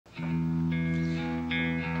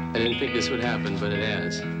I didn't think this would happen, but it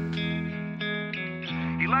has.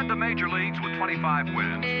 He led the major leagues with 25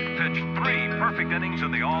 wins, pitched 3 perfect innings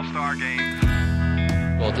in the All-Star game.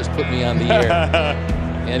 Well, just put me on the air.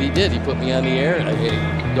 And he did. He put me on the air.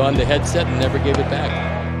 I donned the headset and never gave it back.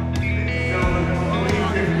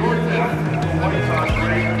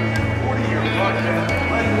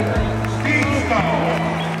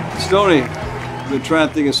 Stoney, I've been trying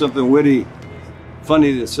to think of something witty,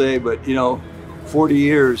 funny to say, but you know, 40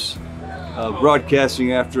 years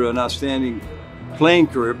broadcasting after an outstanding playing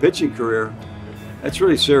career, pitching career, that's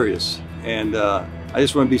really serious. And I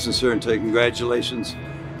just want to be sincere and tell you congratulations,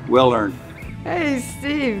 well earned. Hey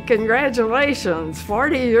Steve, congratulations,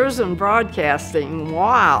 40 years in broadcasting,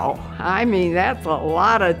 wow. I mean, that's a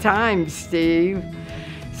lot of time, Steve.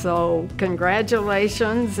 So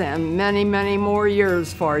congratulations and many, many more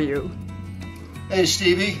years for you. Hey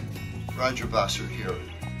Stevie, Roger Bosser here.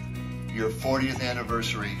 Your 40th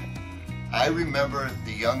anniversary. I remember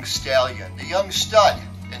the young stallion, the young stud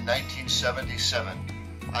in 1977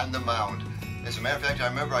 on the mound. As a matter of fact,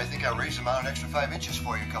 I think I raised him out an extra 5 inches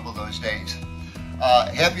for you a couple of those days.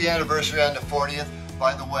 Happy anniversary on the 40th.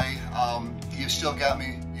 By the way, you've still got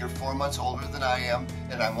me, you're 4 months older than I am,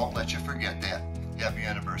 and I won't let you forget that. Happy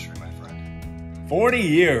anniversary, my friend. 40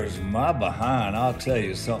 years, my behind. I'll tell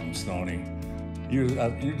you something, Stoney. You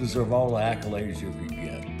deserve all the accolades you can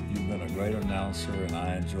get. You've been a great announcer, and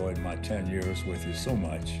I enjoyed my 10 years with you so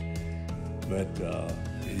much. But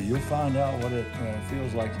you'll find out what it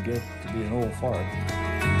feels like to get to be an old fart.